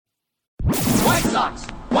White Sox!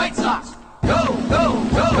 White Sox! Go, go,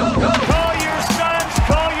 go, go, go! Call your sons,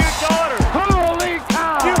 call your daughters. Holy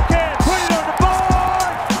cow! You can put it on the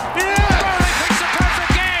board. Yeah! It's a perfect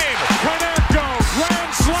game! Konecko,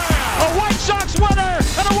 grand slam. A White Sox winner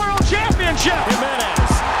and a world championship. Jimenez,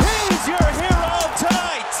 he's your hero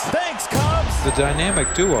tonight. Thanks, Cubs. The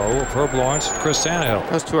dynamic duo of Herb Lawrence and Chris Tannehill.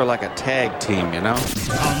 Those two are like a tag team, you know?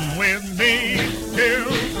 Come with me to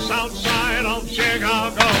the south side of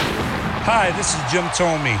Chicago. Hi, this is Jim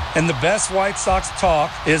Thome, and the best White Sox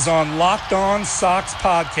talk is on Locked On Sox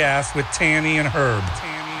podcast with Tanny and Herb.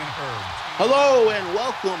 Hello and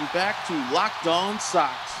welcome back to Locked On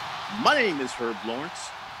Sox. My name is Herb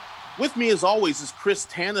Lawrence. With me as always is Chris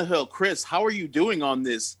Tannehill. Chris, how are you doing on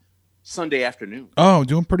this Sunday afternoon? Oh,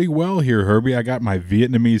 doing pretty well here, Herbie. I got my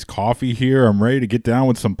Vietnamese coffee here. I'm ready to get down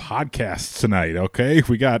with some podcasts tonight, okay?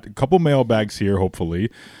 We got a couple mailbags here,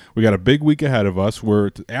 hopefully. We got a big week ahead of us.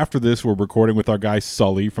 After this, we're recording with our guy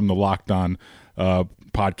Sully from the Locked On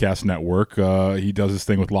podcast network. He does his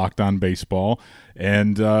thing with Locked On Baseball,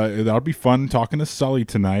 and that'll be fun talking to Sully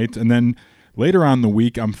tonight. And then later on in the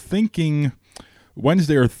week, I'm thinking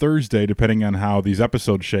Wednesday or Thursday, depending on how these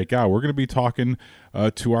episodes shake out, we're going to be talking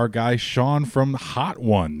to our guy Sean from Hot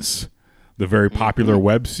Ones, the very popular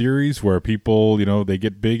web series where people, they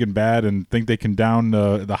get big and bad and think they can down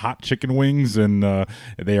the hot chicken wings, and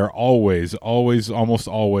they are almost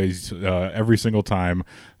always, every single time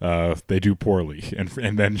they do poorly.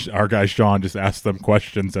 And then our guy Sean just asks them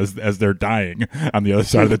questions as they're dying on the other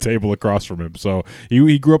side of the table across from him. So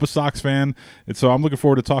he grew up a Sox fan, and so I'm looking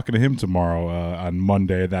forward to talking to him tomorrow on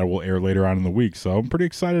Monday. That will air later on in the week. So I'm pretty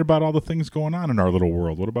excited about all the things going on in our little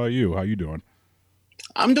world. What about you? How you doing?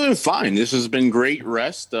 I'm doing fine. This has been great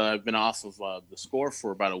rest. I've been off of the score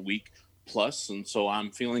for about a week plus, and so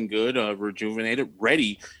I'm feeling good, rejuvenated,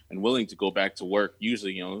 ready, and willing to go back to work.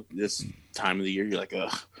 Usually, this time of the year, you're like,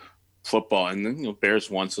 football, and then Bears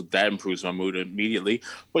won, so that improves my mood immediately.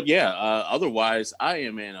 But yeah, otherwise, I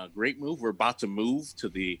am in a great mood. We're about to move to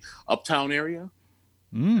the Uptown area.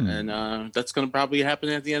 And that's going to probably happen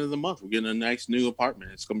at the end of the month. We're getting a nice new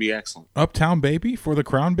apartment. It's going to be excellent. Uptown, baby, for the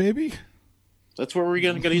crown, baby? That's where we're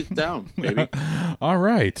going to get it down, baby. All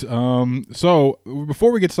right. So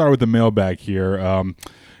before we get started with the mailbag here,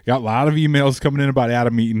 got a lot of emails coming in about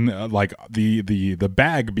Adam Eaton. Like the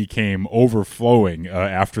bag became overflowing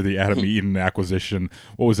after the Adam Eaton acquisition.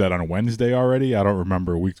 What was that, on a Wednesday already? I don't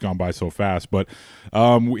remember. A week's gone by so fast. But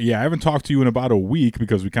I haven't talked to you in about a week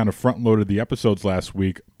because we kind of front-loaded the episodes last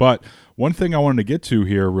week. But one thing I wanted to get to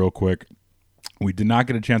here real quick, we did not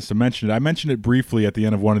get a chance to mention it. I mentioned it briefly at the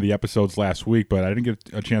end of one of the episodes last week, but I didn't get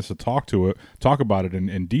a chance to talk about it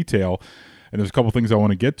in detail. And there's a couple things I want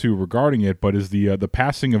to get to regarding it, but is the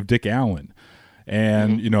passing of Dick Allen.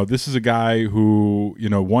 And, this is a guy who,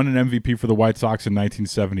 won an MVP for the White Sox in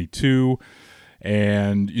 1972.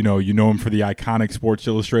 And, you know him for the iconic Sports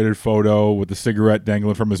Illustrated photo with the cigarette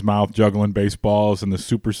dangling from his mouth, juggling baseballs, and the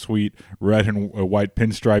super sweet red and white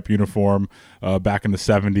pinstripe uniform back in the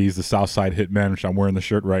 70s, the Southside Hitmen, which I'm wearing the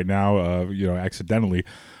shirt right now, accidentally.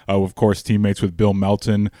 Of course, teammates with Bill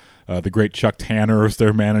Melton, the great Chuck Tanner was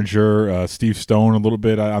their manager, Steve Stone a little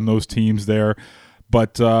bit on those teams there.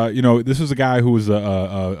 But, this is a guy who was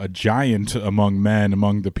a giant among men,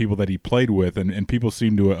 among the people that he played with, and people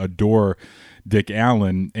seem to adore Dick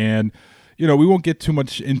Allen. And, we won't get too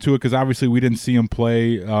much into it because obviously we didn't see him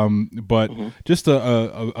play, but just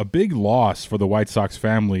a big loss for the White Sox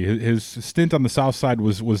family. His stint on the South Side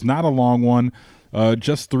was not a long one,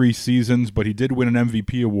 just 3 seasons, but he did win an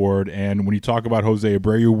MVP award. And when you talk about Jose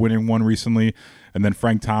Abreu winning one recently, and then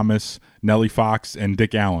Frank Thomas, Nellie Fox, and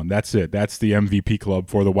Dick Allen, that's it. That's the MVP club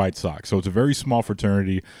for the White Sox. So it's a very small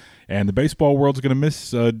fraternity. And the baseball world's going to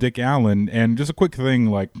miss Dick Allen. And just a quick thing,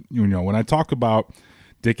 when I talk about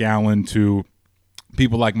Dick Allen to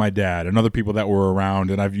people like my dad and other people that were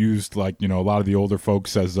around, and I've used a lot of the older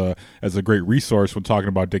folks as a great resource when talking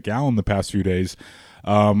about Dick Allen the past few days.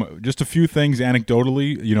 Just a few things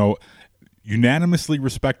anecdotally, unanimously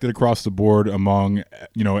respected across the board among,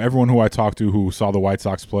 everyone who I talked to who saw the White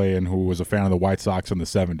Sox play and who was a fan of the White Sox in the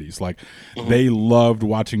 70s. They loved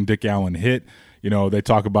watching Dick Allen hit. They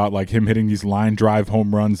talk about him hitting these line drive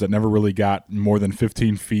home runs that never really got more than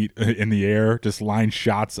 15 feet in the air, just line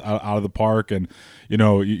shots out of the park. And,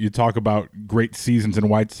 you talk about great seasons in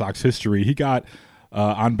White Sox history. He got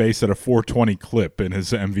on base at a 420 clip in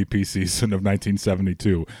his MVP season of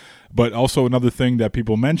 1972. But also another thing that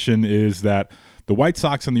people mention is that the White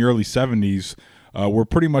Sox in the early 70s were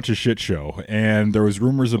pretty much a shit show. And there was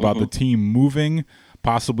rumors about the team moving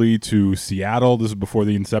possibly to Seattle. This is before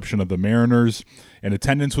the inception of the Mariners. And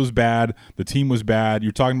attendance was bad. The team was bad.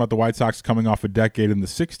 You're talking about the White Sox coming off a decade in the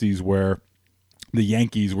 60s where the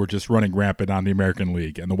Yankees were just running rampant on the American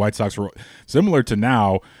League. And the White Sox were similar to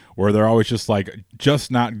now, where they're always just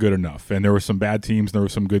not good enough. And there were some bad teams. There were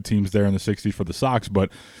some good teams there in the 60s for the Sox.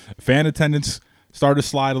 But fan attendance started to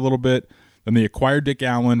slide a little bit. Then they acquired Dick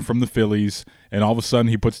Allen from the Phillies, and all of a sudden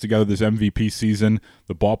he puts together this MVP season.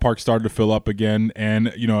 The ballpark started to fill up again. And,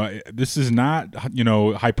 this is not,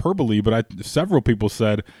 hyperbole, but several people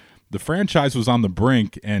said the franchise was on the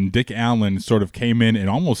brink, and Dick Allen sort of came in and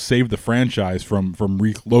almost saved the franchise from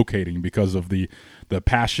relocating because of the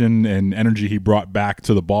passion and energy he brought back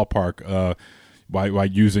to the ballpark by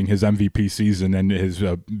using his MVP season and his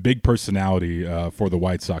big personality for the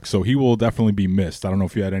White Sox. So he will definitely be missed. I don't know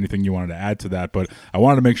if you had anything you wanted to add to that, but I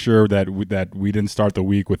wanted to make sure that we didn't start the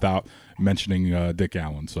week without mentioning Dick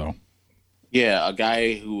Allen. So. Yeah, a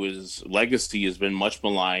guy whose legacy has been much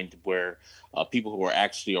maligned, where people who were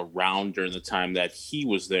actually around during the time that he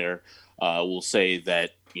was there will say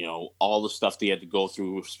that, all the stuff they had to go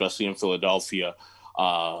through, especially in Philadelphia,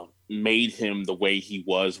 made him the way he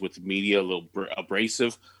was with the media, a little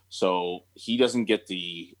abrasive. So he doesn't get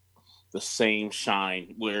the same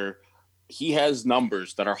shine, where he has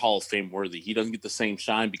numbers that are Hall of Fame worthy. He doesn't get the same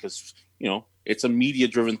shine because, it's a media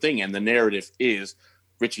driven thing. And the narrative is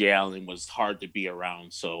Richie Allen was hard to be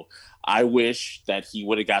around. So I wish that he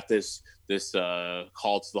would have got this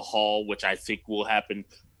call to the Hall, which I think will happen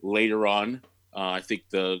later on. I think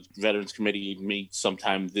the Veterans Committee meets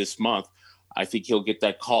sometime this month. I think he'll get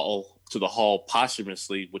that call to the Hall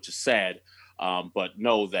posthumously, which is sad. But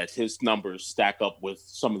know that his numbers stack up with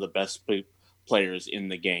some of the best players in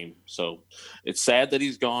the game. So it's sad that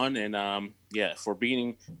he's gone. And for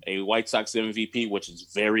being a White Sox MVP, which is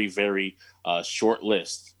very, very short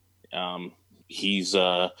list, he's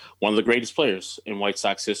one of the greatest players in White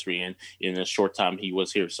Sox history, and in a short time he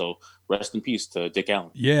was here. So rest in peace to Dick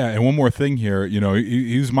Allen. Yeah, and one more thing here,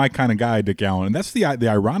 he's my kind of guy, Dick Allen, and that's the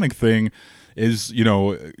ironic thing is,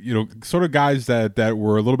 sort of guys that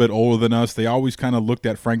were a little bit older than us. They always kind of looked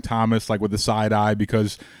at Frank Thomas like with a side eye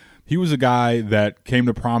because he was a guy that came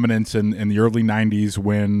to prominence in the early 90s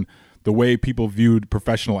when the way people viewed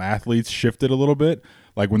professional athletes shifted a little bit.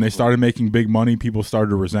 Like when they started making big money, people started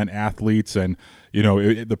to resent athletes, and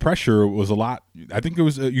the pressure was a lot. I think it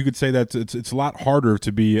was you could say that it's a lot harder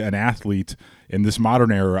to be an athlete in this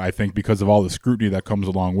modern era, I think, because of all the scrutiny that comes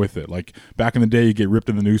along with it. Like back in the day, you get ripped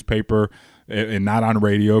in the newspaper and not on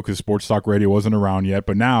radio because sports talk radio wasn't around yet.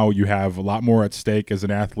 But now you have a lot more at stake as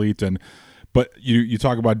an athlete. But you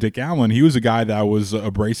talk about Dick Allen, he was a guy that was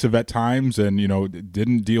abrasive at times and,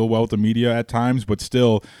 didn't deal well with the media at times, but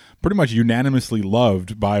still pretty much unanimously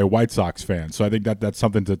loved by White Sox fans. So I think that's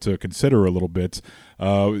something to consider a little bit.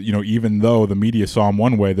 Even though the media saw him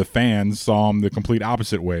one way, the fans saw him the complete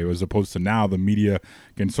opposite way, as opposed to now the media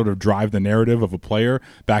can sort of drive the narrative of a player.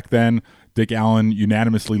 Back then, Dick Allen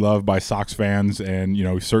unanimously loved by Sox fans, and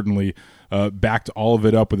certainly backed all of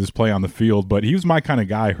it up with his play on the field. But he was my kind of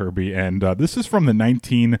guy, Herbie. And this is from the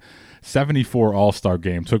 1974 All-Star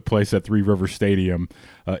Game. Took place at Three River Stadium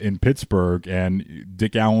in Pittsburgh, and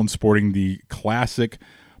Dick Allen sporting the classic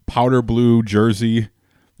powder blue jersey.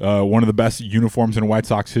 One of the best uniforms in White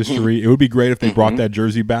Sox history. It would be great if they brought that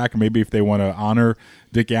jersey back. Maybe if they want to honor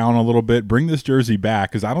Dick Allen a little bit, bring this jersey back,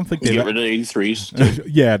 because I don't think they get rid of 83s.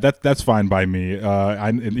 Yeah, that's fine by me.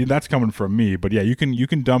 That's coming from me. But yeah, you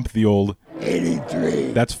can dump the old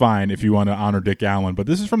 83. That's fine if you want to honor Dick Allen. But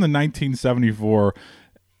this is from the 1974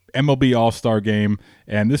 MLB All-Star Game,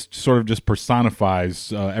 and this sort of just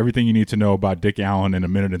personifies everything you need to know about Dick Allen in a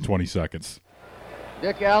minute and 20 seconds.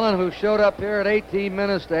 Dick Allen, who showed up here at 18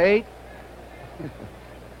 minutes to 8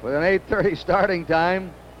 with an 8:30 starting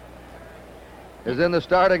time, is in the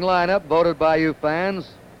starting lineup, voted by you fans.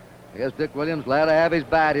 I guess Dick Williams glad to have his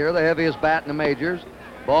bat here, the heaviest bat in the majors.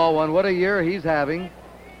 Ball one, what a year he's having.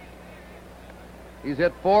 He's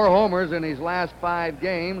hit 4 homers in his last 5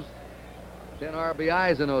 games, 10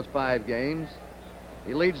 RBIs in those 5 games.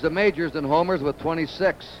 He leads the majors in homers with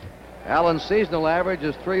 26. Allen's seasonal average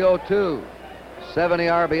is .302. 70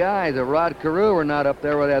 RBIs. If Rod Carew were not up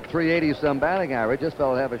there with that 380-some batting average, this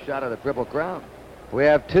fellow would have a shot at a Triple Crown. We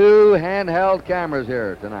have 2 handheld cameras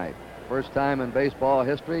here tonight. First time in baseball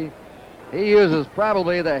history. He uses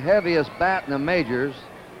probably the heaviest bat in the majors.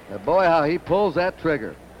 And boy, how he pulls that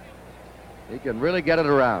trigger. He can really get it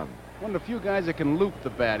around. One of the few guys that can loop the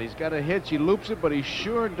bat. He's got a hitch, he loops it, but he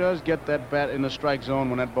sure does get that bat in the strike zone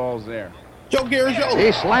when that ball's there. Joe Garagiola.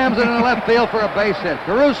 He slams it in the left field for a base hit.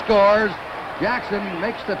 Carew scores. Jackson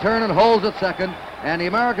makes the turn and holds at second, and the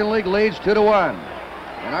American League leads 2-1.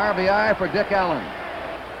 An RBI for Dick Allen.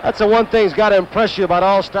 That's the one thing that's got to impress you about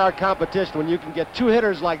all-star competition. When you can get two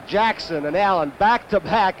hitters like Jackson and Allen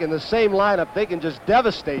back-to-back in the same lineup, they can just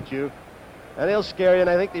devastate you, and they'll scare you, and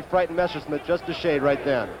I think they frightened Messersmith just a shade right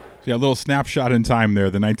then. Yeah, a little snapshot in time there,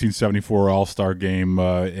 the 1974 All-Star Game,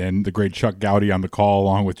 and the great Chuck Gowdy on the call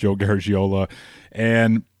along with Joe Garagiola.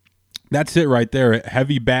 And that's it right there.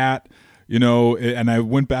 Heavy bat, you know, and I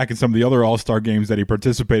went back in some of the other All-Star games that he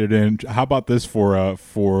participated in. How about this for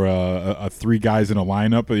three guys in a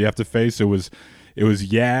lineup that you have to face? It was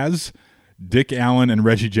Yaz, Dick Allen, and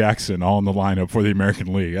Reggie Jackson all in the lineup for the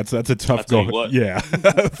American League. That's a tough go. Yeah,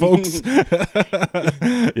 folks.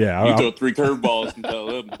 Yeah, you throw three curveballs and tell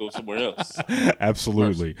them to go somewhere else.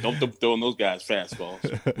 Absolutely. Don't throwing those guys fastballs.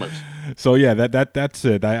 So yeah, that's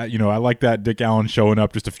it. I like that Dick Allen showing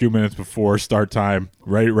up just a few minutes before start time,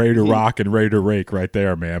 ready to rock and ready to rake right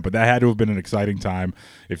there, man. But that had to have been an exciting time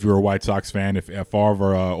if you're a White Sox fan. If all of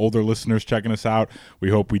our older listeners checking us out, we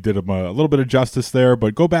hope we did them a little bit of justice there.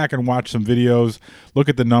 But go back and watch some videos, look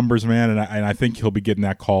at the numbers, man, and I think he'll be getting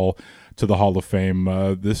that call to the Hall of Fame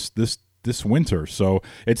this winter. So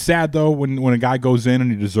it's sad though when a guy goes in and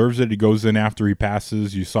he deserves it. He goes in after he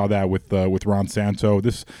passes. You saw that with Ron Santo.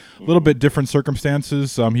 This a little bit different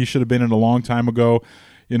circumstances. He should have been in a long time ago.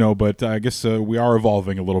 You know, but I guess we are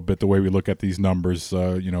evolving a little bit the way we look at these numbers.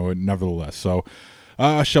 Nevertheless. So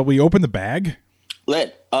shall we open the bag?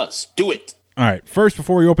 Let us do it. All right. First,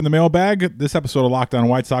 before we open the mailbag, this episode of Locked On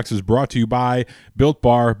White Sox is brought to you by Built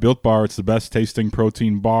Bar. Built Bar, it's the best tasting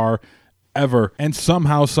protein bar ever. And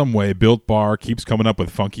somehow, some way, Built Bar keeps coming up with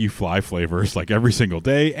funky fly flavors like every single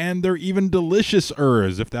day, and they're even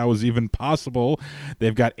delicious-ers, if that was even possible.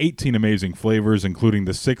 They've got 18 amazing flavors, including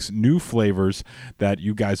the 6 new flavors that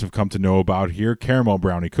you guys have come to know about here: caramel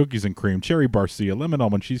brownie, cookies and cream, cherry barcia, lemon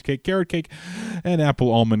almond cheesecake, carrot cake, and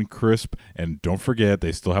apple almond crisp. And don't forget,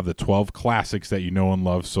 they still have the 12 classics that you know and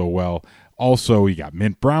love so well. Also, you got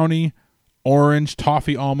mint brownie, orange,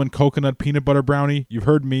 toffee, almond, coconut, peanut butter brownie. You've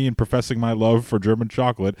heard me in professing my love for German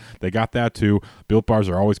chocolate. They got that too. Built Bars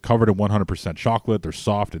are always covered in 100% chocolate. They're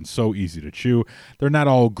soft and so easy to chew. They're not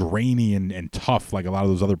all grainy and tough like a lot of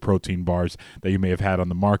those other protein bars that you may have had on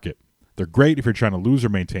the market. They're great if you're trying to lose or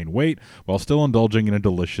maintain weight while still indulging in a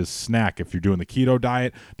delicious snack. If you're doing the keto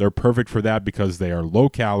diet, they're perfect for that because they are low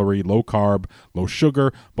calorie, low carb, low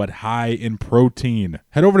sugar, but high in protein.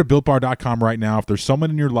 Head over to BuiltBar.com right now if there's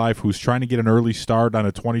someone in your life who's trying to get an early start on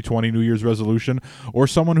a 2020 New Year's resolution, or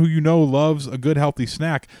someone who you know loves a good healthy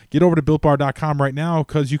snack. Get over to BuiltBar.com right now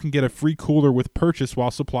because you can get a free cooler with purchase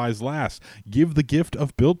while supplies last. Give the gift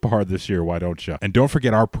of Built Bar this year, why don't you? And don't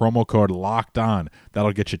forget our promo code LOCKEDON.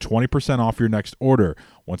 That'll get you 20% off your next order.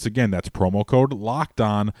 Once again, that's promo code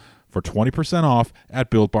LOCKEDON for 20% off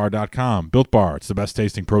at BuiltBar.com. Built Bar, it's the best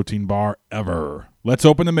tasting protein bar ever. Let's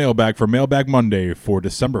open the mailbag for Mailbag Monday for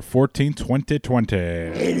December 14, 2020.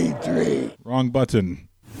 83. Wrong button.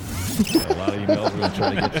 A lot of emails. We're going to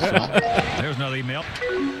try to get to some. There's another email.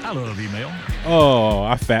 I love email. Oh,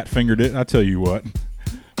 I fat fingered it. I tell you what.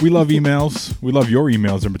 We love emails. We love your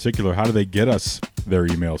emails in particular. How do they get us their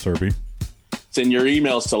emails, Herbie? Send your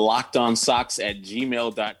emails to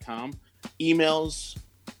lockedonsox@gmail.com. Emails,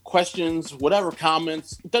 questions, whatever,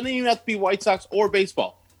 comments. It doesn't even have to be White Sox or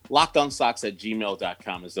baseball.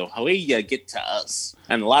 lockedonsox@gmail.com is the way you get to us.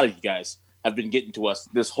 And a lot of you guys have been getting to us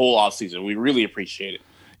this whole offseason. We really appreciate it.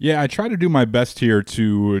 Yeah, I try to do my best here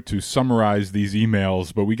to summarize these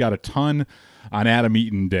emails, but we got a ton on Adam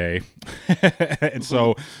Eaton Day. And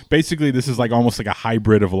so basically this is like almost like a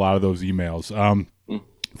hybrid of a lot of those emails.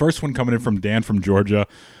 First one coming in from Dan from Georgia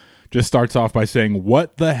just starts off by saying,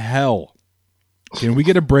 "What the hell? Can we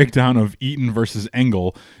get a breakdown of Eaton versus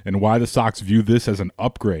Engel and why the Sox view this as an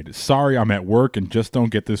upgrade? Sorry, I'm at work and just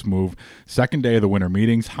don't get this move. Second day of the winter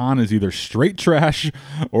meetings. Hahn is either straight trash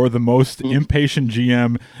or the most impatient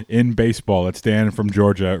GM in baseball." That's Dan from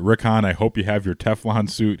Georgia. Rick Hahn, I hope you have your Teflon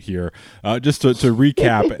suit here. Just to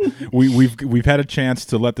recap, we've had a chance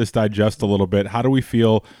to let this digest a little bit. How do we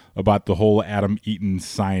feel about the whole Adam Eaton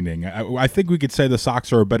signing? I think we could say the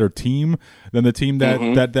Sox are a better team than the team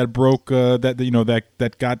that broke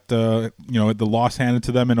that got the loss handed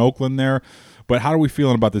to them in Oakland there. But how are we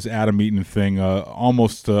feeling about this Adam Eaton thing?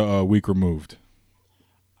 Almost a week removed.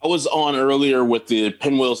 I was on earlier with the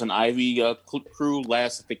Pinwheels and Ivy crew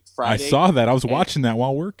last, I think, Friday. I saw that. I was watching that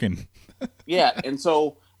while working. Yeah, and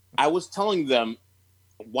so I was telling them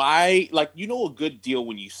why, like, you know, a good deal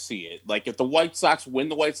when you see it. Like, if the White Sox, when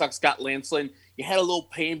the White Sox got Lance Lynn, you had a little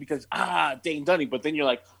pain because, Dane Dunning. But then you're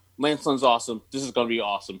like, Lance Lynn's awesome. This is going to be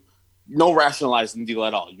awesome. No rationalizing deal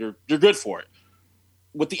at all. You're good for it.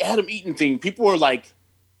 With the Adam Eaton thing, people were like,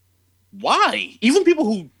 why? Even people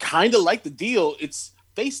who kind of like the deal,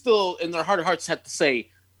 they still in their heart of hearts have to say,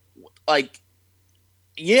 like,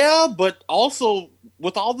 yeah, but also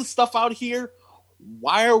with all the stuff out here,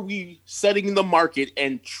 why are we setting the market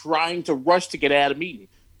and trying to rush to get Adam Eaton?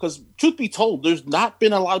 Because truth be told, there's not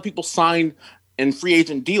been a lot of people signed in free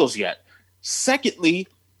agent deals yet. Secondly,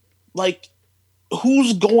 like,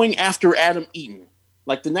 who's going after Adam Eaton?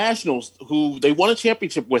 Like the Nationals, who they won a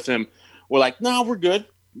championship with him, were like, no, we're good.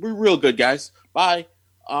 We're real good, guys. Bye.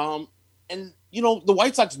 And, you know, the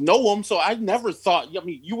White Sox know him, so I never thought, I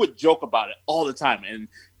mean, you would joke about it all the time. And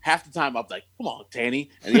half the time I'm like, come on, Tanny.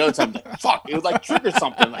 And the other time I'm like, fuck, it was like trigger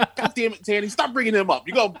something. Like, God damn it, Tanny, stop bringing him up.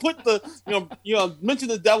 You're going to put mention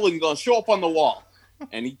the devil and you're going to show up on the wall.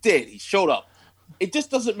 And he did. He showed up. It just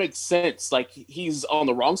doesn't make sense. Like, he's on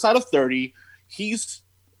the wrong side of 30. He's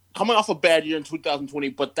coming off a bad year in 2020,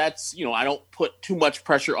 but that's, you know, I don't put too much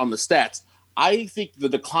pressure on the stats. I think the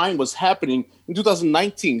decline was happening in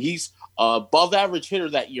 2019. He's above average hitter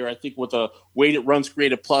that year, I think, with a weighted runs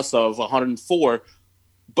created plus of 104,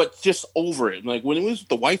 but just over it. Like, when he was with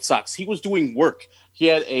the White Sox, he was doing work. He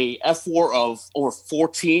had a F4 of over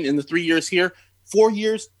 14 in the 3 years here. 4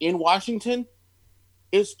 years in Washington,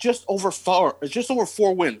 it's just over 4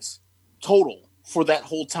 wins total for that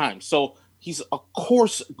whole time. So he's, of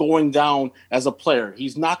course, going down as a player.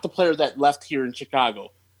 He's not the player that left here in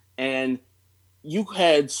Chicago. And you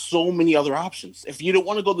had so many other options. If you didn't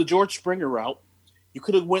want to go the George Springer route, you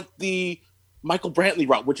could have went the Michael Brantley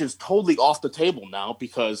route, which is totally off the table now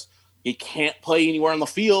because he can't play anywhere on the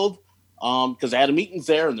field because Adam Eaton's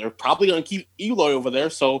there, and they're probably going to keep Eloy over there.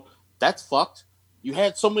 So that's fucked. You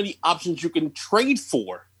had so many options you can trade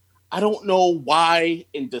for. I don't know why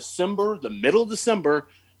in December, the middle of December,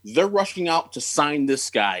 they're rushing out to sign this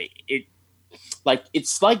guy.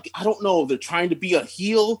 It's like, I don't know, they're trying to be a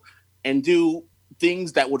heel and do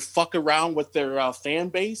things that would fuck around with their fan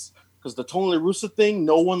base, because the Tony La Russa thing,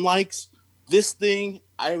 no one likes. This thing,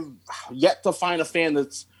 I've yet to find a fan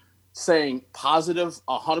that's saying positive,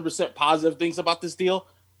 100% positive things about this deal.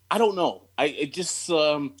 I don't know.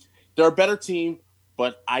 They're a better team,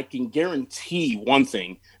 but I can guarantee one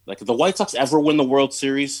thing. Like, if the White Sox ever win the World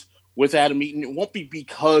Series with Adam Eaton, it won't be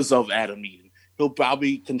because of Adam Eaton. He'll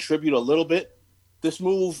probably contribute a little bit. This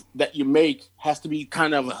move that you make has to be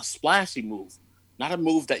kind of a splashy move, not a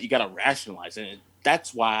move that you got to rationalize. And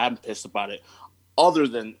that's why I'm pissed about it, other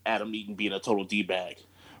than Adam Eaton being a total D-bag.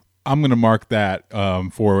 I'm going to mark that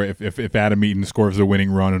for if Adam Eaton scores a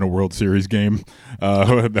winning run in a World Series game.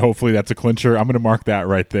 Hopefully that's a clincher. I'm going to mark that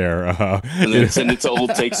right there. And then send it to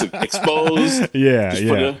Old Takes Exposed. Yeah,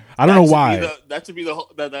 yeah. I don't know why. That should be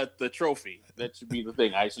the trophy. That should be the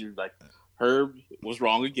thing. I should like, Herb was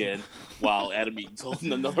wrong again, while Adam Eaton's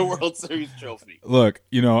holding another World Series trophy. Look,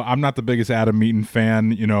 I'm not the biggest Adam Eaton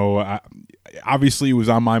fan. Obviously it was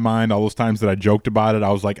on my mind all those times that I joked about it. I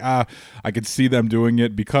was like, I could see them doing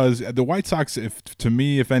it, because the White Sox,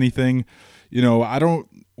 if anything, I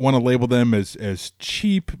don't want to label them as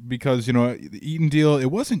cheap, because, the Eaton deal, it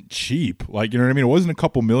wasn't cheap. Like, you know what I mean? It wasn't a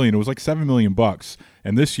couple million. It was like $7 million.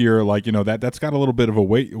 And this year, like, that's got a little bit of a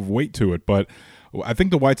weight to it. But I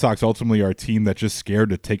think the White Sox ultimately are a team that's just scared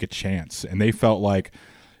to take a chance. And they felt like,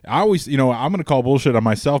 I always, I'm going to call bullshit on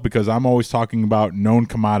myself, because I'm always talking about known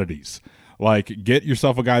commodities. Like, get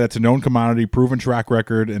yourself a guy that's a known commodity, proven track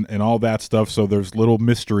record, and all that stuff, so there's little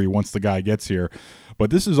mystery once the guy gets here. But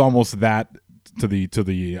this is almost that to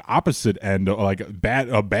the opposite end, like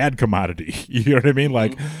a bad commodity. You know what I mean?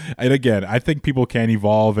 Like, and again, I think people can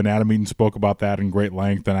evolve, and Adam Eaton spoke about that in great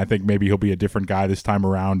length, and I think maybe he'll be a different guy this time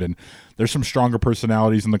around, and there's some stronger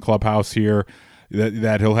personalities in the clubhouse here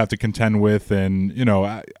that he'll have to contend with, and,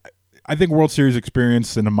 I think World Series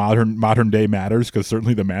experience in a modern day matters, because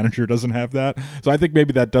certainly the manager doesn't have that. So I think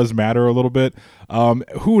maybe that does matter a little bit.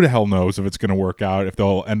 Who the hell knows if it's going to work out, if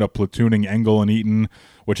they'll end up platooning Engel and Eaton,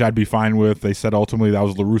 which I'd be fine with. They said ultimately that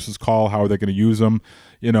was La Russa's call. How are they going to use them?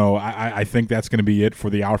 I think that's going to be it for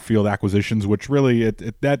the outfield acquisitions, which really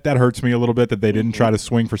that hurts me a little bit, that they didn't try to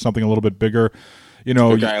swing for something a little bit bigger. Guy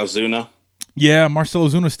Ozuna. Yeah, Marcell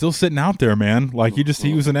Ozuna's still sitting out there, man. Like,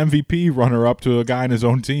 he was an MVP runner-up to a guy in his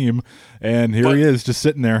own team, and he is just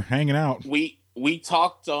sitting there hanging out. We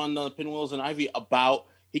talked on Pinwheels and Ivy about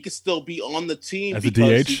he could still be on the team as because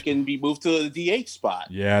a DH? He can be moved to the DH spot.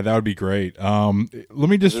 Yeah, that would be great. Let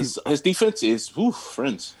me just his defense is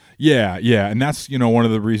friends. Yeah, and that's, one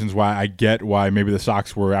of the reasons why I get why maybe the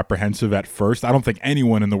Sox were apprehensive at first. I don't think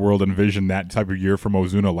anyone in the world envisioned that type of year from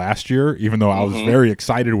Ozuna last year, even though I was very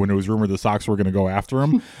excited when it was rumored the Sox were going to go after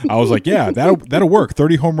him. I was like, yeah, that'll work.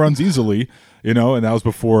 30 home runs easily, and that was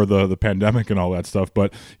before the pandemic and all that stuff.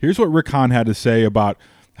 But here's what Rick Hahn had to say about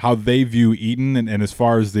how they view Eaton and as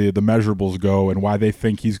far as the measurables go, and why they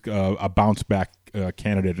think he's a bounce back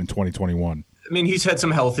candidate in 2021. I mean, he's had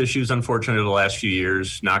some health issues, unfortunately, the last few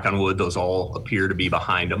years. Knock on wood, those all appear to be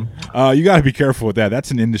behind him. You got to be careful with that. That's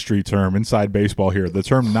an industry term inside baseball here. The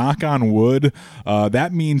term knock on wood,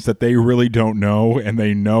 that means that they really don't know, and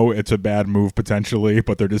they know it's a bad move potentially,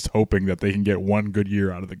 but they're just hoping that they can get one good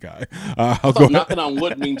year out of the guy. Knocking on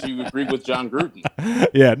wood means you agree with John Gruden.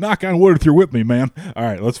 Yeah, knock on wood if you're with me, man. All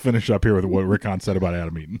right, let's finish up here with what Rick Hahn said about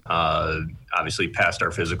Adam Eaton. Obviously passed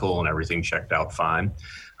our physical and everything checked out fine.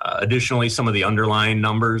 Additionally, some of the underlying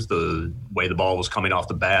numbers, the way the ball was coming off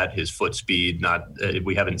the bat, his foot speed,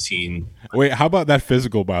 we haven't seen. Wait, how about that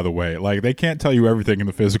physical, by the way? Like, they can't tell you everything in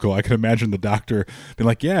the physical. I can imagine the doctor being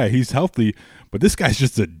like, yeah, he's healthy, but this guy's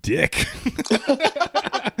just a dick.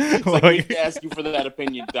 It's like, we can ask you for that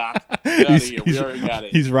opinion, Doc. Get out of here. We already got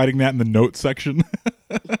it. He's writing that in the notes section.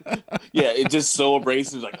 Yeah, it's just so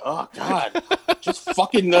abrasive. Like, oh, God, just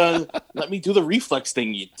fucking let me do the reflex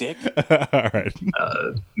thing, you dick. All right.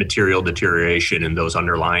 Material deterioration in those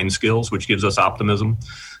underlying skills, which gives us optimism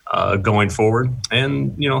going forward.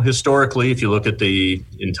 And, historically, if you look at the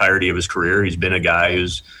entirety of his career, he's been a guy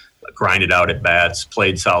who's grinded out at bats,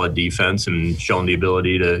 played solid defense, and shown the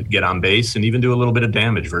ability to get on base and even do a little bit of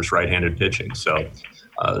damage versus right-handed pitching. So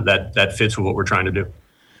that fits with what we're trying to do.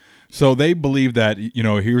 So they believe that,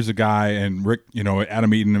 here's a guy, and Rick,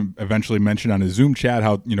 Adam Eaton eventually mentioned on his Zoom chat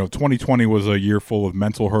how, 2020 was a year full of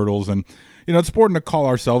mental hurdles. And, it's important to call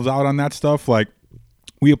ourselves out on that stuff. Like,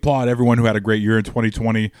 we applaud everyone who had a great year in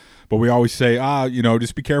 2020, but we always say,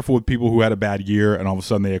 just be careful with people who had a bad year, and all of a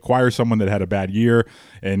sudden they acquire someone that had a bad year,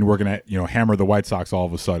 and we're going to, hammer the White Sox all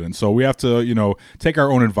of a sudden. So we have to, take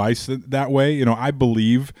our own advice that way. I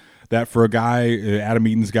believe that for a guy, Adam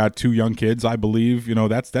Eaton's got 2 young kids, I believe,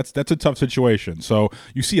 that's a tough situation. So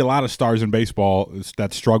you see a lot of stars in baseball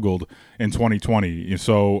that struggled in 2020.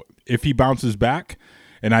 So if he bounces back,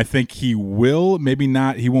 and I think he will, maybe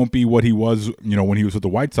not, he won't be what he was, when he was with the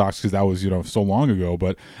White Sox, because that was, so long ago,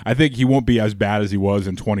 but I think he won't be as bad as he was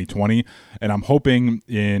in 2020, and I'm hoping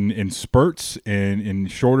in spurts and in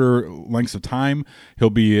shorter lengths of time,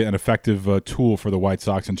 he'll be an effective tool for the White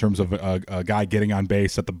Sox in terms of a guy getting on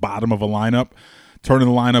base at the bottom of a lineup, turning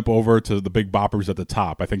the lineup over to the big boppers at the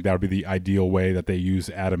top. I think that would be the ideal way that they use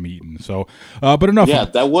Adam Eaton. So, but enough. Yeah,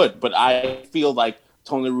 that would, but I feel like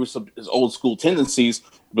Tony La Russa, his old school tendencies,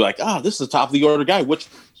 would be like, this is a top of the order guy, which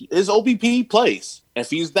his OBP plays. If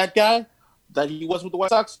he's that guy that he was with the White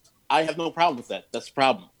Sox, I have no problem with that. That's the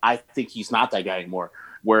problem. I think he's not that guy anymore,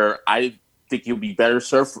 where I think he'll be better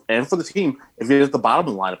served and for the team if he's at the bottom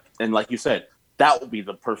of the lineup. And like you said, that would be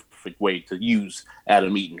the perfect way to use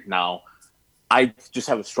Adam Eaton. Now, I just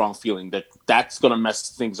have a strong feeling that that's going to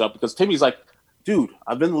mess things up, because Timmy's like, dude,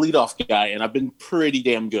 I've been the leadoff guy and I've been pretty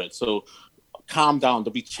damn good. So calm down, to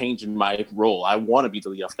be changing my role. I want to be the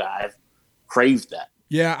leadoff guy. I've craved that.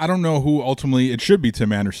 Yeah, I don't know who ultimately. It should be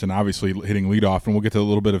Tim Anderson, obviously, hitting leadoff, and we'll get to a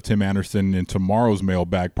little bit of Tim Anderson in tomorrow's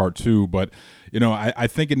mailbag part 2. But, I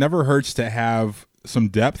think it never hurts to have some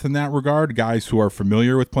depth in that regard, guys who are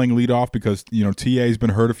familiar with playing leadoff, because, TA's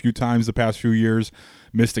been hurt a few times the past few years,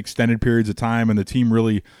 missed extended periods of time, and the team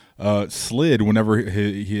really slid whenever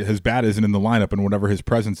his bat isn't in the lineup and whenever his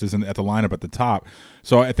presence isn't at the lineup at the top.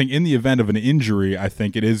 So I think in the event of an injury, I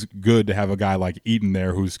think it is good to have a guy like Eaton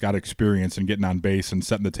there who's got experience in getting on base and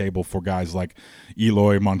setting the table for guys like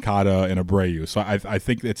Eloy, Moncada, and Abreu. So I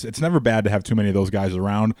think it's never bad to have too many of those guys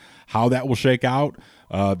around. How that will shake out,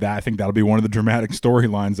 I think that'll be one of the dramatic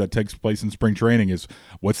storylines that takes place in spring training, is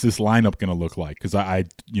what's this lineup going to look like? Because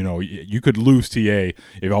you could lose TA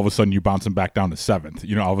if all of a sudden you bounce him back down to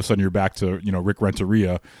 7th. All of a sudden you're back to Rick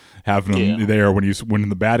Renteria having him there when he's winning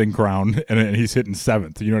the batting crown and he's hitting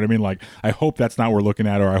 7th. You know what I mean? Like, I hope that's not what we're looking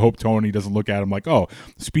at, or I hope Tony doesn't look at him like, oh,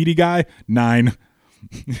 speedy guy, 9.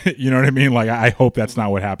 You know what I mean? Like, I hope that's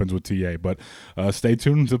not what happens with TA, but stay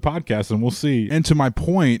tuned to the podcast and we'll see. And to my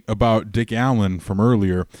point about Dick Allen from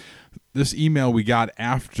earlier, this email we got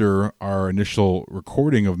after our initial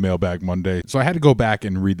recording of Mailbag Monday. So I had to go back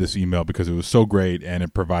and read this email because it was so great and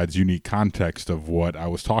it provides unique context of what I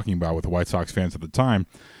was talking about with the White Sox fans at the time.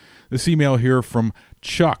 This email here from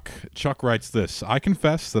Chuck. Chuck writes this: I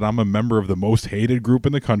confess that I'm a member of the most hated group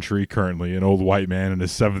in the country currently, an old white man in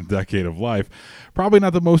his 7th decade of life. Probably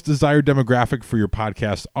not the most desired demographic for your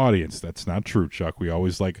podcast audience. That's not true, Chuck. We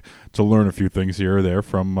always like to learn a few things here or there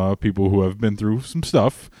from people who have been through some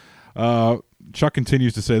stuff. Chuck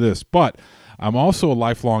continues to say this, but I'm also a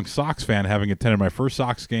lifelong Sox fan, having attended my first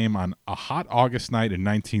Sox game on a hot August night in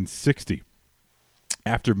 1960.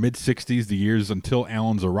 After mid-60s, the years until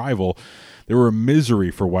Allen's arrival, they were a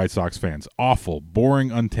misery for White Sox fans. Awful, boring,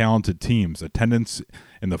 untalented teams, attendance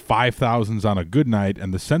in the 5,000s on a good night,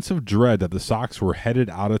 and the sense of dread that the Sox were headed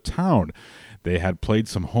out of town. They had played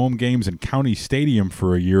some home games in County Stadium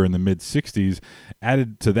for a year in the mid-60s,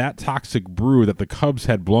 added to that toxic brew that the Cubs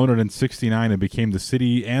had blown it in 69 and became the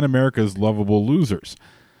city and America's lovable losers.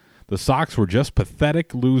 The Sox were just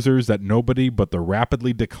pathetic losers that nobody but the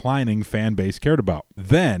rapidly declining fan base cared about.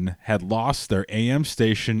 Then had lost their AM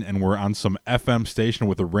station and were on some FM station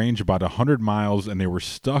with a range about 100 miles, and they were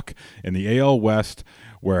stuck in the AL West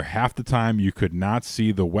where half the time you could not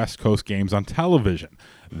see the West Coast games on television.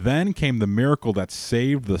 Then came the miracle that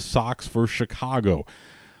saved the Sox for Chicago.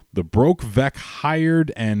 The Broke Vec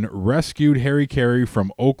hired and rescued Harry Carey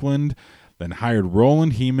from Oakland, then hired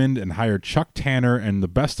Roland Hemond and hired Chuck Tanner, and the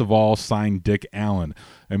best of all, signed Dick Allen.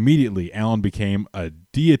 Immediately, Allen became a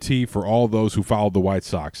deity for all those who followed the White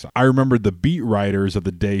Sox. I remember the beat writers of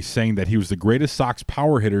the day saying that he was the greatest Sox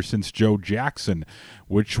power hitter since Joe Jackson,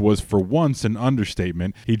 which was for once an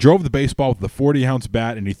understatement. He drove the baseball with the 40-ounce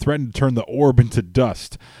bat, and he threatened to turn the orb into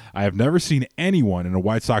dust. I have never seen anyone in a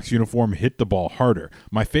White Sox uniform hit the ball harder.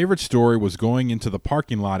 My favorite story was going into the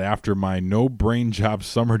parking lot after my no-brain job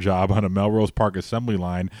summer job on a Melrose Park assembly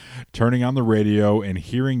line, turning on the radio and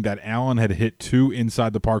hearing that Allen had hit 2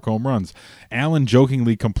 inside the park home runs. Allen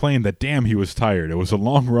jokingly complained that damn, he was tired. It was a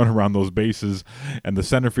long run around those bases, and the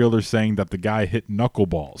center fielder saying that the guy hit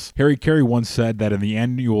knuckleballs. Harry Carey once said that in the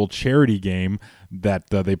annual charity game that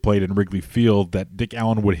they played in Wrigley Field, that Dick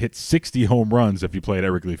Allen would hit 60 home runs if he played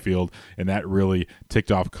at Wrigley Field, and that really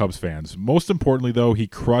ticked off Cubs fans. Most importantly, though, he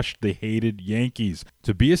crushed the hated Yankees.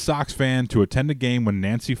 To be a Sox fan, to attend a game when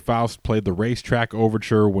Nancy Faust played the Racetrack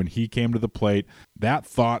Overture when he came to the plate, that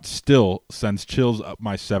thought still sends chills up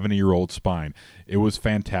my 70-year-old spine. It was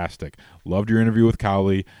fantastic. Loved your interview with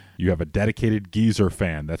Cowley. You have a dedicated Geezer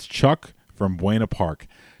fan. That's Chuck from Buena Park.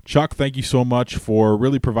 Chuck, thank you so much for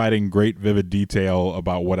really providing great, vivid detail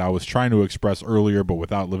about what I was trying to express earlier, but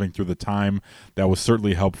without living through the time. That was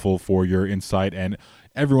certainly helpful for your insight, and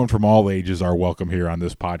everyone from all ages are welcome here on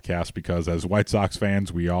this podcast because as White Sox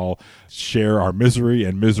fans, we all share our misery,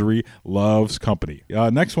 and misery loves company.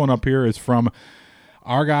 Next one up here is from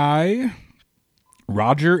our guy,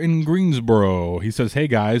 Roger in Greensboro. He says, hey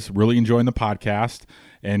guys, really enjoying the podcast.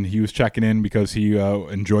 And he was checking in because he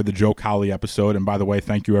enjoyed the Joe Cowley episode. And by the way,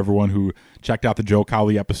 thank you everyone who checked out the Joe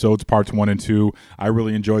Cowley episodes, parts 1 and 2. I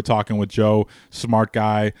really enjoyed talking with Joe. Smart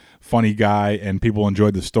guy, funny guy, and people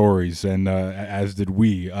enjoyed the stories, and as did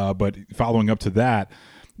we. But following up to that,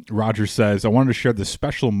 Roger says, I wanted to share the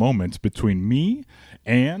special moments between me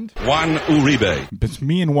and Juan Uribe. It's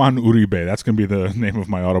me and Juan Uribe. That's going to be the name of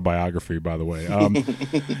my autobiography, by the way.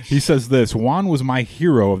 He says this, Juan was my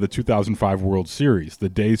hero of the 2005 World Series. The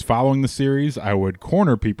days following the series, I would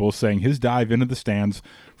corner people saying his dive into the stands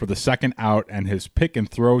for the second out and his pick and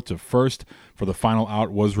throw to first for the final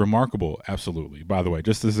out was remarkable. Absolutely. By the way,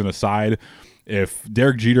 just as an aside, if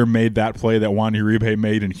Derek Jeter made that play that Juan Uribe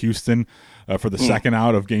made in Houston for the second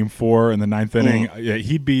out of Game 4 in the 9th inning,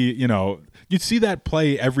 he'd be, you'd see that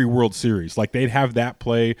play every World Series. Like, they'd have that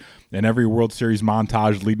play in every World Series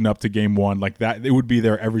montage leading up to Game 1. Like that, it would be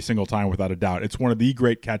there every single time without a doubt. It's one of the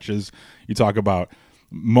great catches. You talk about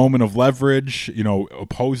moment of leverage,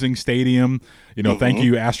 opposing stadium. Thank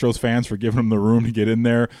you, Astros fans, for giving him the room to get in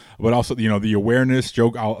there. But also, the awareness.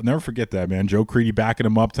 Joe, I'll never forget that, man. Joe Creedy backing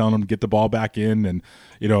him up, telling him to get the ball back in, and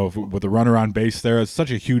with the runner on base there, it's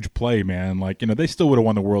such a huge play, man. Like, they still would have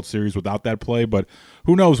won the World Series without that play, but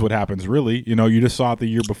who knows what happens, really? You just saw it the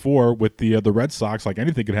year before with the Red Sox. Like,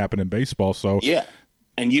 anything could happen in baseball. So yeah,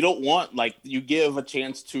 and you don't want, you give a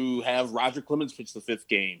chance to have Roger Clemens pitch the 5th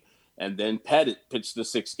game, and then Pettit pitched the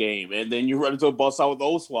 6th game, and then you run into a bust out with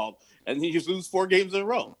Oswald, and then you just lose 4 games in a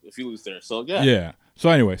row if you lose there. So, yeah. Yeah. So,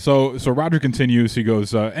 anyway, so Roger continues. He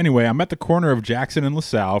goes, anyway, I'm at the corner of Jackson and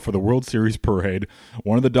LaSalle for the World Series parade.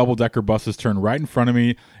 One of the double-decker buses turned right in front of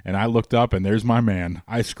me, and I looked up, and there's my man.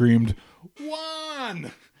 I screamed,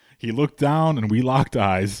 Juan! He looked down, and we locked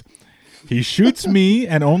eyes. He shoots me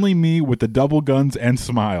and only me with the double guns and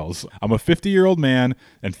smiles. I'm a 50-year-old man,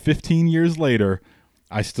 and 15 years later,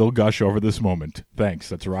 I still gush over this moment. Thanks.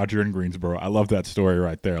 That's Roger in Greensboro. I love that story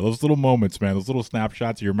right there. Those little moments, man. Those little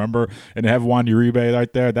snapshots you remember, and have Juan Uribe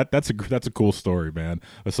right there. That's a cool story, man.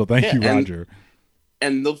 So thank you, Roger.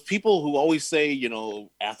 And those people who always say,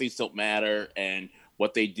 athletes don't matter and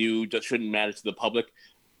what they do just shouldn't matter to the public.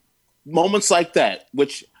 Moments like that,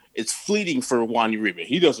 which it's fleeting for Juan Uribe.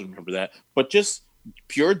 He doesn't remember that, but just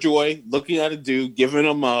pure joy, looking at a dude, giving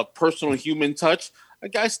him a personal human touch. A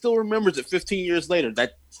guy still remembers it 15 years later.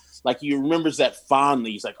 like he remembers that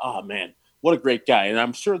fondly. He's like, oh man, what a great guy. And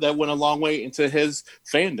I'm sure that went a long way into his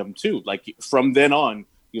fandom too. Like from then on,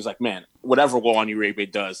 he was like, man, whatever Juan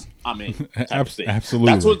Uribe does, I'm in. Absolutely.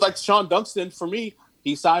 That's what, like Sean Dunston, for me,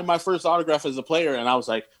 he signed my first autograph as a player, and I was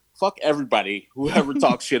like, fuck everybody who ever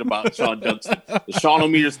talks shit about Sean Dunston. The Sean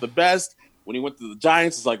O'Meara's the best. When he went to the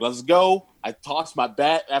Giants, it's like, let's go. I tossed my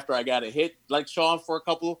bat after I got a hit like Sean for a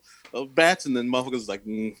couple of bats, and then motherfuckers was like,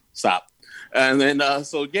 stop. And then,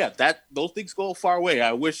 those things go a far way.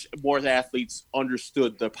 I wish more athletes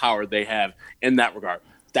understood the power they have in that regard.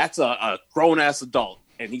 That's a grown-ass adult,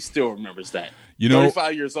 and he still remembers that.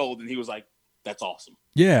 35 years old, and he was like, that's awesome.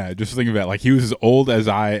 Yeah, just think about it. Like he was as old as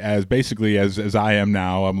I am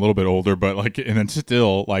now. I'm a little bit older, but like, and then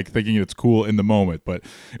still like thinking it's cool in the moment. But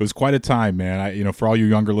it was quite a time, man. For all you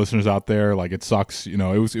younger listeners out there, like it sucks. It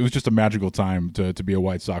was just a magical time to be a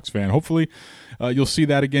White Sox fan. Hopefully, you'll see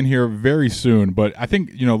that again here very soon. But I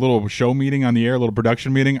think a little show meeting on the air, a little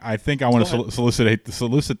production meeting. I think I want to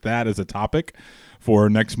solicit that as a topic for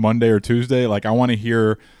next Monday or Tuesday. Like I want to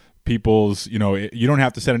hear people's, you don't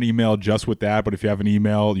have to send an email just with that, but if you have an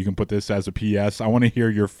email, you can put this as a PS. I want to hear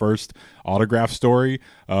your first autograph story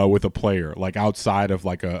with a player, like outside of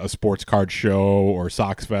like a sports card show or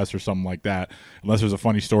Sox Fest or something like that, unless there's a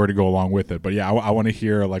funny story to go along with it. But yeah, I want to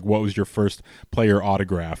hear like what was your first player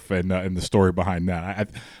autograph and the story behind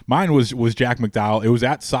that. Mine was Jack McDowell. It was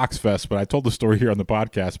at Sox Fest, but I told the story here on the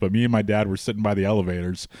podcast. But me and my dad were sitting by the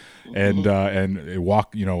elevators, and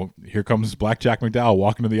here comes Black Jack McDowell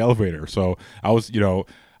walking to the elevator. So I was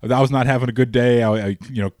not having a good day. I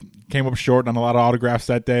came up short on a lot of autographs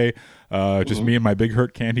that day. Just me and my Big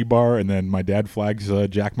Hurt candy bar, and then my dad flags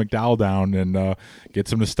Jack McDowell down and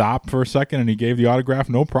gets him to stop for a second, and he gave the autograph,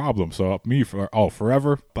 no problem. So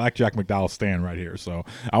forever Black Jack McDowell stand right here. So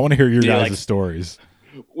I want to hear your guys' stories.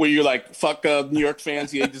 Where you're like, fuck New York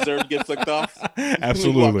fans, he deserved to get flicked off.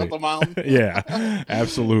 Absolutely. The mound. Yeah,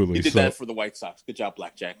 absolutely. He did that for the White Sox. Good job,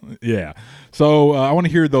 Blackjack. Yeah. So I want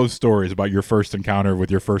to hear those stories about your first encounter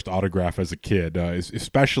with your first autograph as a kid,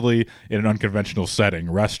 especially in an unconventional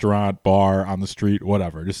setting, restaurant, bar, on the street,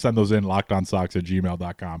 whatever. Just send those in,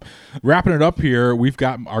 lockedonsox@gmail.com. Wrapping it up here, we've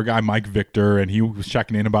got our guy Mike Victor, and he was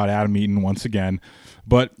checking in about Adam Eaton once again.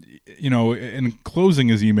 But, in closing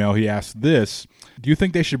his email, he asked this: do you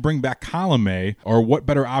think they should bring back Colomé, or what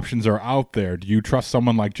better options are out there? Do you trust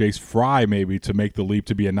someone like Jace Fry maybe to make the leap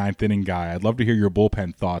to be a ninth inning guy? I'd love to hear your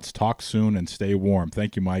bullpen thoughts. Talk soon and stay warm.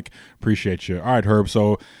 Thank you, Mike. Appreciate you. All right, Herb.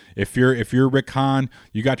 So if you're Rick Hahn,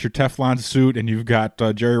 you got your Teflon suit and you've got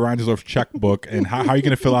Jerry Reinsdorf's checkbook, and how are you going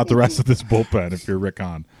to fill out the rest of this bullpen if you're Rick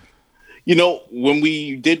Hahn? When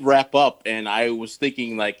we did wrap up, and I was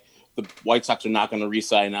thinking like the White Sox are not going to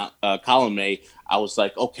re-sign Colomé, I was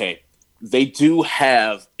like, okay, they do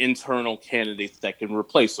have internal candidates that can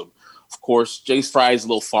replace him. Of course, Jace Fry is a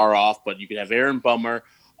little far off, but you could have Aaron Bummer,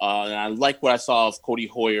 and I like what I saw of Cody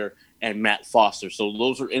Hoyer and Matt Foster. So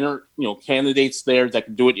those are candidates there that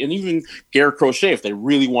can do it, and even Garrett Crochet if they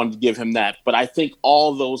really wanted to give him that. But I think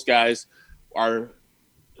all those guys are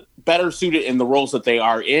better suited in the roles that they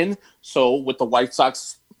are in. So with the White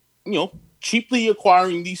Sox, cheaply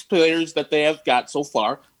acquiring these players that they have got so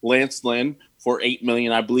far, Lance Lynn for $8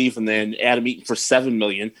 million, I believe, and then Adam Eaton for $7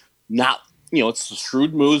 million. It's a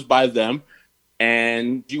shrewd moves by them,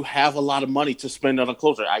 and you have a lot of money to spend on a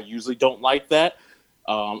closer. I usually don't like that.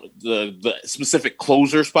 The specific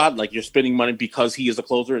closer spot, like you're spending money because he is a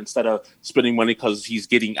closer instead of spending money because he's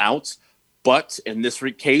getting outs. But in this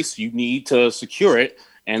case, you need to secure it.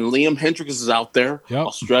 And Liam Hendriks is out there,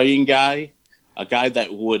 Australian guy, a guy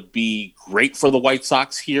that would be great for the White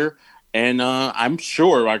Sox here. And I'm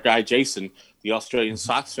sure our guy Jason, the Australian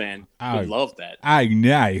Sox fan, would love that.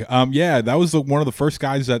 That was one of the first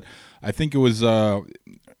guys that I think it was. I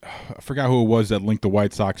forgot who it was that linked the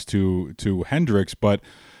White Sox to Hendriks, but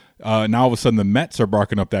now all of a sudden the Mets are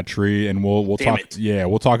barking up that tree, and we'll talk. Yeah,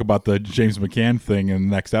 we'll talk about the James McCann thing in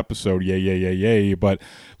the next episode. Yay! But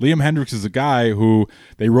Liam Hendriks is a guy who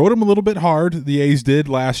they rode him a little bit hard. The A's did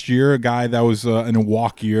last year, a guy that was in a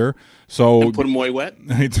walk year. So and put him away wet.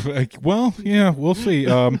 Well, yeah, we'll see.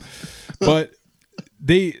 But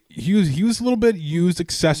he was a little bit used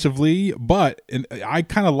excessively, but I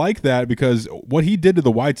kind of like that because what he did to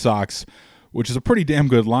the White Sox, which is a pretty damn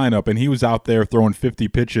good lineup, and he was out there throwing 50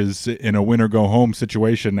 pitches in a win-or-go-home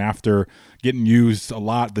situation after getting used a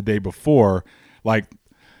lot the day before. Like,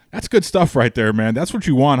 that's good stuff right there, man. That's what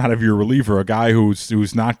you want out of your reliever, a guy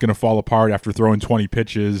who's not going to fall apart after throwing 20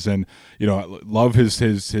 pitches, and love his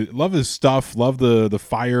stuff, love the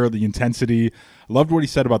fire, the intensity. Loved what he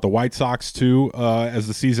said about the White Sox too. As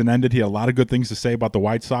the season ended, he had a lot of good things to say about the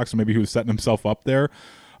White Sox, and maybe he was setting himself up there.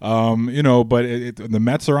 But the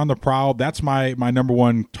Mets are on the prowl. That's my number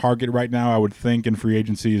one target right now, I would think, in free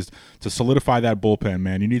agency is to solidify that bullpen,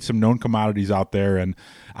 man. You need some known commodities out there, and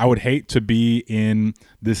I would hate to be in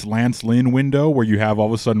this Lance Lynn window where you have all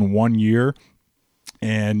of a sudden 1 year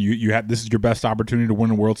and you have this is your best opportunity to win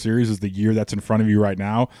a World Series is the year that's in front of you right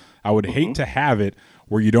now. I would hate to have it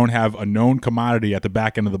where you don't have a known commodity at the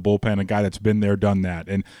back end of the bullpen, a guy that's been there, done that.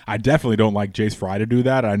 And I definitely don't like Jace Fry to do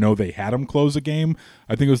that. I know they had him close a game.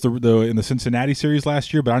 I think it was in the Cincinnati series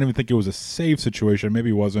last year, but I don't even think it was a save situation. Maybe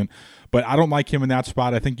it wasn't. But I don't like him in that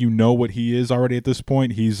spot. I think you know what he is already at this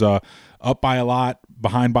point. He's up by a lot,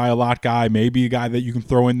 behind by a lot guy, maybe a guy that you can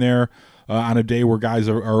throw in there on a day where guys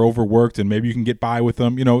are overworked and maybe you can get by with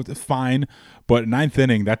them, fine. But ninth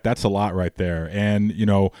inning, that's a lot right there. And,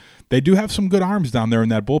 they do have some good arms down there in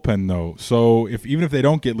that bullpen, though. So even if they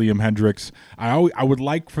don't get Liam Hendriks, I would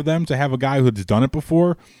like for them to have a guy who's done it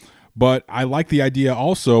before. But I like the idea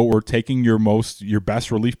also, or taking your best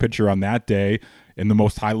relief pitcher on that day in the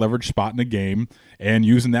most high leverage spot in the game and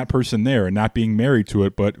using that person there and not being married to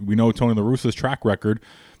it. But we know Tony La Russa's track record.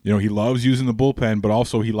 He loves using the bullpen, but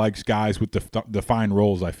also he likes guys with defined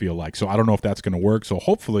roles, I feel like. So I don't know if that's going to work. So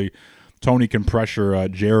hopefully Tony can pressure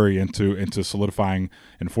Jerry into solidifying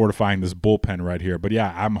and fortifying this bullpen right here. But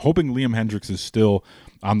yeah, I'm hoping Liam Hendriks is still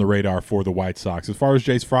on the radar for the White Sox. As far as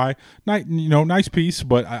Jace Fry, nice piece,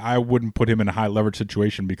 but I wouldn't put him in a high leverage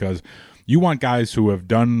situation because you want guys who have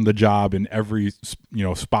done the job in every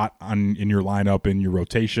spot in your lineup, in your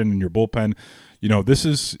rotation, in your bullpen.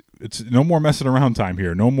 It's no more messing around time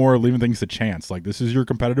here. No more leaving things to chance. Like, this is your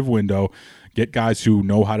competitive window. Get guys who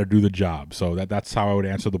know how to do the job. So that's how I would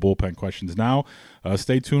answer the bullpen questions. Now,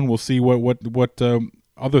 stay tuned. We'll see what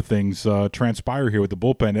other things transpire here with the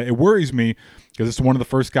bullpen. It worries me because it's one of the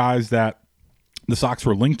first guys that the Sox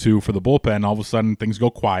were linked to for the bullpen. All of a sudden, things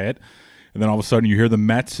go quiet. And then all of a sudden you hear the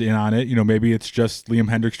Mets in on it. Maybe it's just Liam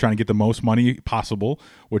Hendriks trying to get the most money possible,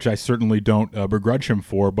 which I certainly don't begrudge him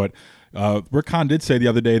for. But Rick Hahn did say the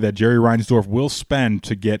other day that Jerry Reinsdorf will spend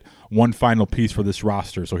to get one final piece for this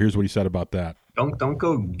roster. So here's what he said about that. Don't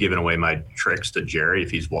go giving away my tricks to Jerry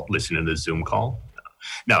if he's listening to the Zoom call.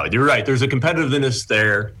 No, you're right. There's a competitiveness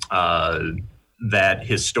there that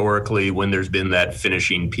historically, when there's been that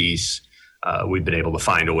finishing piece, we've been able to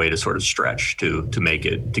find a way to sort of stretch to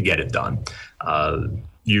get it done.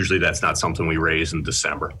 Usually that's not something we raise in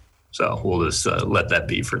December. So we'll just let that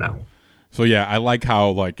be for now. So yeah, I like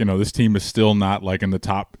how this team is still not in the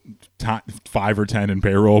top 5 or 10 in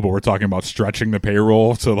payroll, but we're talking about stretching the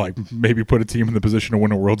payroll to maybe put a team in the position to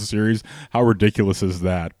win a World Series. How ridiculous is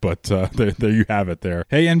that? But there you have it there.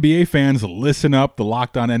 Hey, NBA fans, listen up. The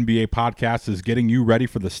Locked On NBA podcast is getting you ready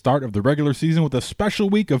for the start of the regular season with a special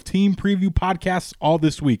week of team preview podcasts all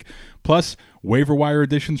this week. Plus, waiver wire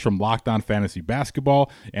editions from Locked On Fantasy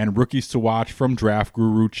Basketball and rookies to watch from draft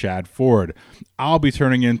guru Chad Ford. I'll be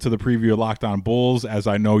turning into the preview of Locked On Bulls, as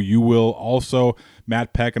I know you will also.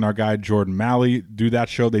 Matt Peck and our guy Jordan Malley do that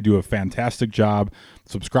show. They do a fantastic job.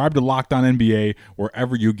 Subscribe to Locked On NBA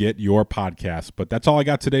wherever you get your podcasts. But that's all I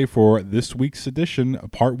got today for this week's edition,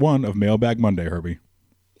 part 1 of Mailbag Monday, Herbie.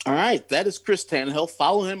 All right, that is Chris Tannehill.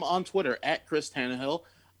 Follow him on Twitter at Chris Tannehill.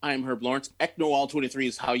 I'm Herb Lawrence. EcknoAll23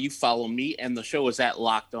 is how you follow me, and the show is at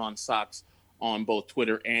Locked On Sox on both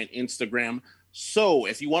Twitter and Instagram. So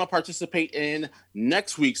if you want to participate in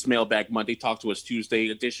next week's Mailbag Monday, Talk to Us Tuesday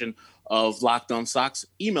edition of Locked On Sox,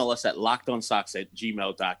 email us at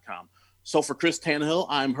lockedonsox@gmail.com. So for Chris Tannehill,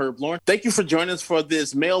 I'm Herb Lawrence. Thank you for joining us for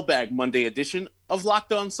this Mailbag Monday edition of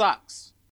Locked On Sox.